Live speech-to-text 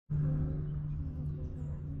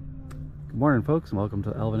Good morning, folks, and welcome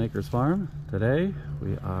to Elvin Acres Farm. Today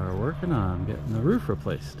we are working on getting the roof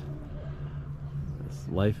replaced.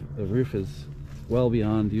 The roof is well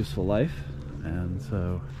beyond useful life, and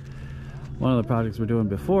so one of the projects we're doing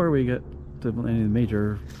before we get to any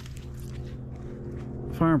major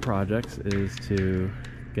farm projects is to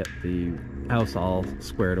get the house all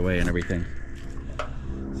squared away and everything.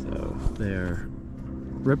 So they're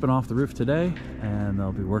ripping off the roof today, and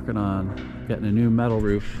they'll be working on getting a new metal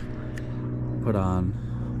roof put on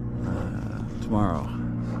tomorrow.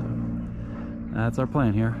 So that's our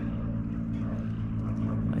plan here.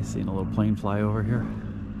 Nice seeing a little plane fly over here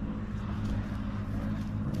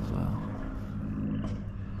as well.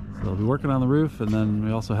 So they'll be working on the roof, and then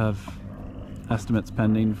we also have estimates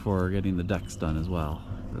pending for getting the decks done as well.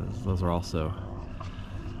 Those are also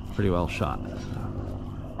pretty well shot. So.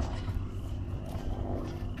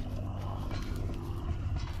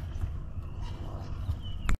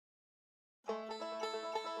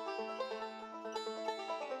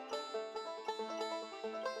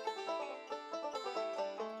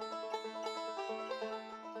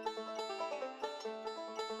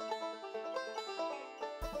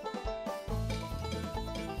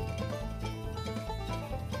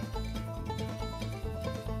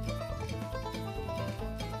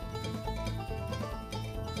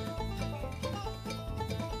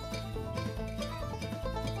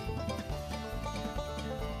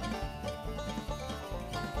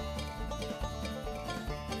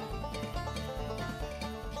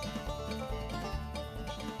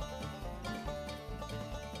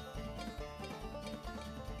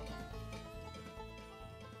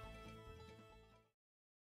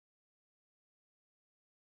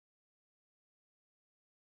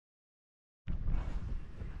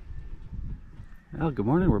 Well, good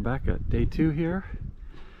morning. We're back at day 2 here.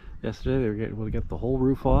 Yesterday they were able to get the whole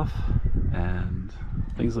roof off, and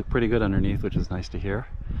things look pretty good underneath, which is nice to hear.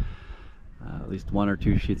 At least 1 or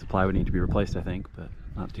 2 sheets of plywood need to be replaced, I think, but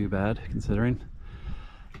not too bad considering.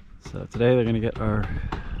 So today they're going to get our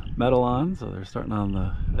metal on, so they're starting on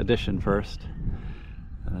the addition first,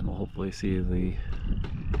 and then we'll hopefully see the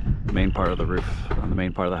main part of the roof on the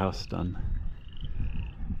main part of the house done.